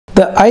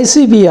The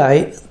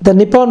ICEVI, the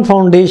Nippon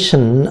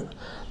Foundation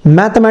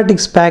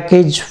Mathematics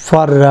Package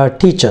for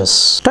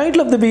Teachers. Title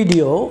of the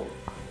video,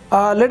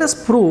 let us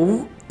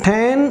prove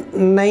tan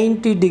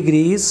 90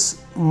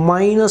 degrees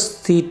minus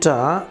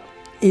theta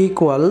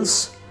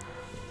equals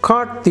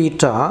cot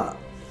theta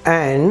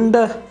and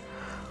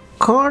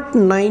cot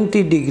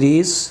 90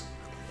 degrees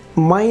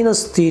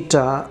minus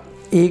theta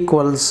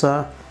equals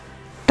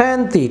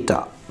tan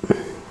theta.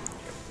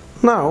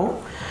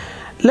 Now,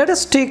 let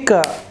us take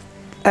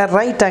a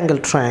right angle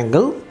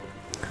triangle.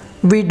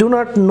 We do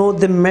not know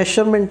the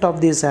measurement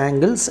of these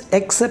angles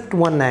except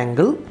one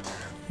angle,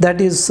 that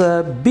is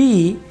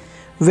B,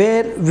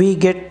 where we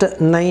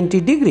get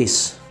 90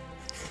 degrees.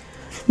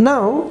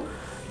 Now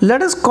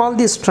let us call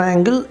this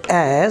triangle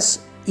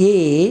as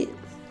A,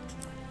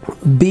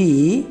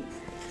 B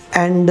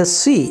and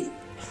C.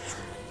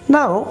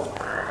 Now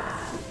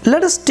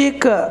let us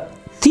take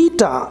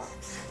theta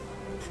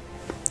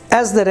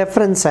as the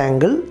reference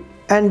angle,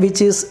 and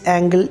which is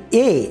angle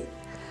A.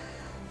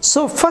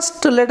 So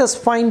first let us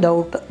find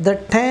out the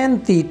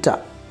tan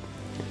theta.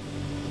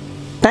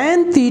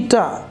 Tan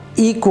theta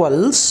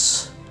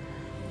equals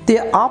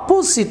the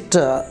opposite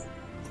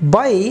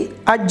by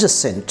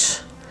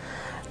adjacent.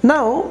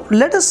 Now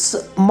let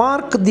us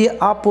mark the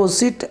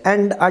opposite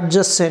and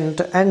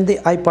adjacent and the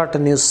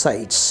hypotenuse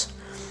sides.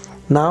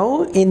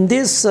 Now in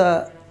this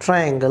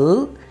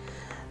triangle,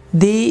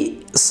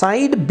 the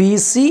side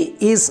BC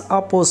is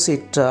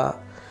opposite,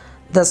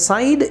 the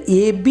side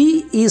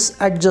AB is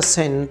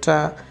adjacent,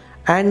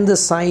 and the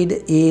side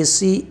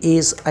AC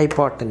is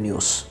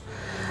hypotenuse.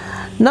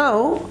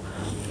 Now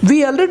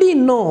we already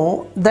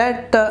know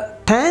that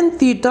tan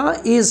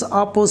theta is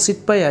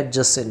opposite by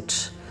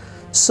adjacent.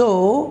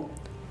 So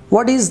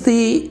what is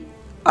the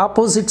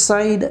opposite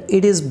side?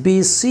 It is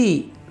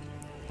BC.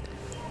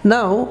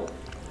 Now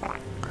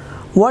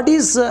what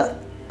is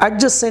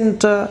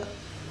adjacent?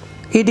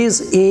 It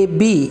is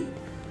AB.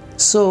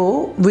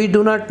 So we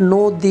do not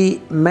know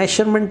the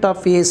measurement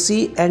of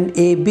AC and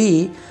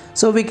AB,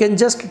 so we can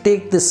just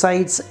take the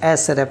sides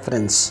as a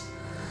reference.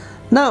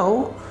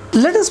 Now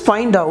let us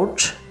find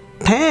out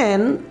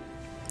tan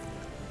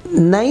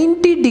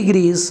 90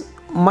 degrees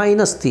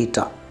minus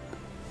theta.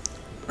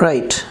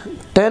 Right,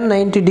 tan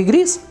 90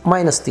 degrees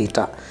minus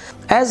theta.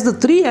 As the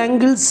three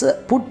angles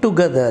put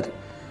together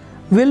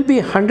will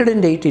be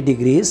 180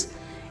 degrees,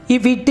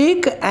 if we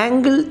take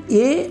angle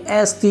A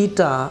as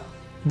theta,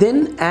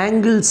 then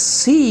angle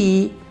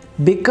C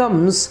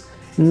becomes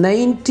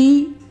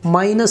 90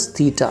 minus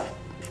theta.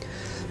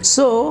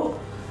 So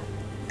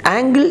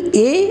angle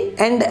A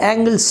and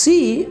angle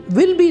C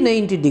will be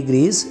 90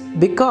 degrees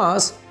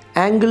because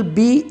angle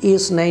B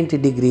is 90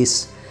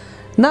 degrees.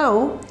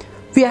 Now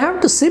we have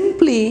to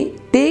simply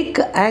take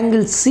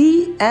angle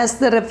C as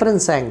the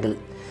reference angle.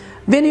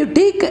 When you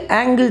take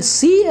angle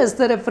C as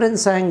the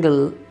reference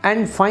angle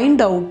and find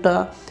out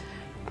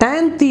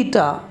tan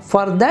theta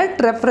for that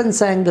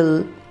reference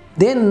angle,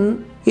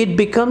 then it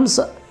becomes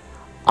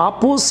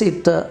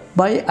opposite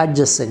by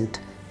adjacent.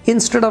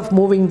 Instead of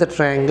moving the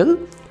triangle,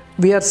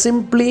 we are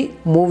simply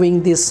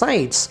moving the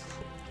sides.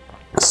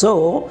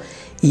 So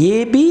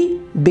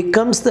AB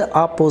becomes the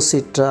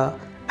opposite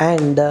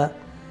and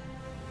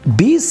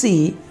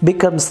BC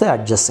becomes the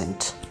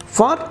adjacent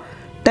for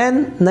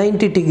tan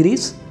 90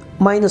 degrees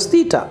minus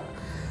theta.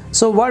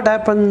 So what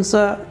happens?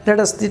 Let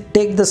us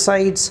take the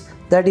sides,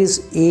 that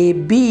is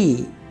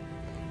AB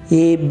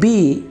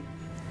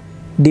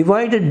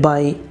divided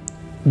by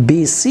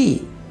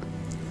BC.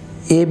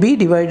 AB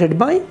divided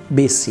by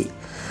BC.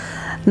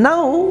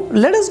 Now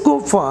let us go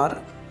for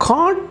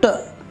cot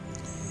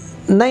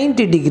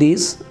 90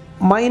 degrees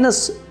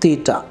minus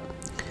theta.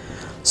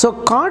 So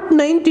cot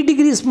 90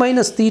 degrees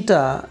minus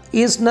theta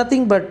is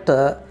nothing but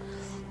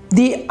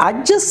the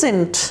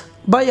adjacent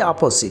by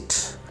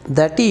opposite.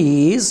 That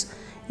is,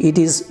 it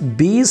is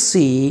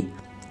BC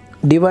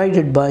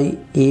divided by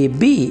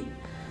AB.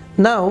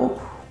 Now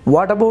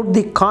what about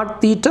the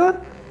cot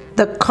theta?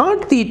 The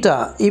cot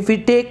theta, if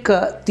we take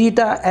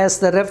theta as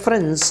the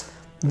reference,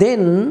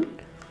 then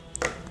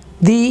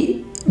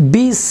the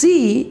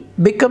BC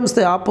becomes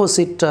the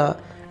opposite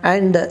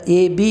and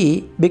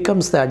AB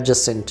becomes the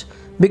adjacent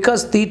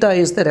because theta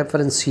is the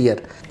reference here.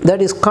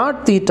 That is,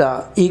 cot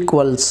theta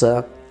equals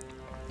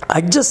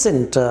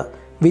adjacent,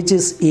 which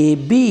is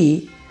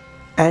AB,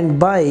 and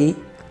by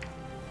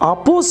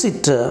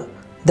opposite,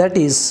 that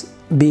is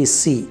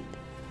BC.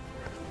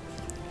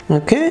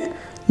 Okay.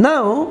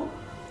 Now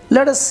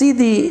let us see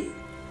the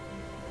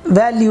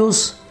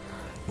values.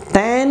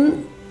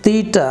 Tan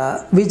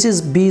theta, which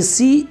is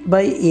BC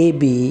by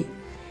AB,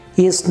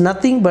 is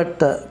nothing but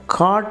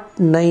cot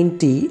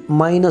 90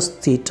 minus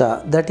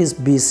theta, that is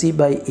BC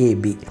by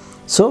AB.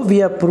 So we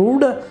have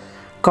proved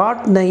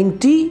cot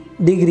 90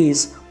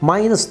 degrees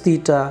minus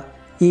theta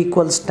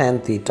equals tan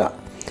theta.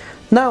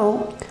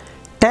 Now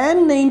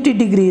tan 90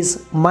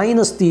 degrees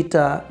minus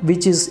theta,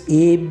 which is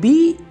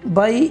AB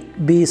by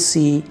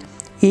BC,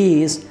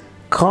 is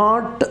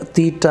cot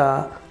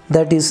theta,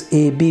 that is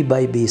AB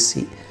by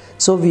BC.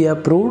 So we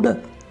have proved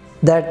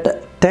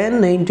that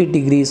tan 90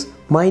 degrees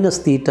minus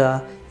theta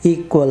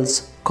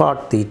equals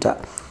cot theta.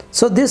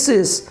 So this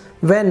is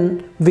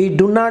when we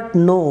do not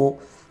know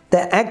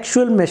the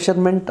actual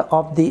measurement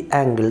of the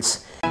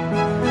angles.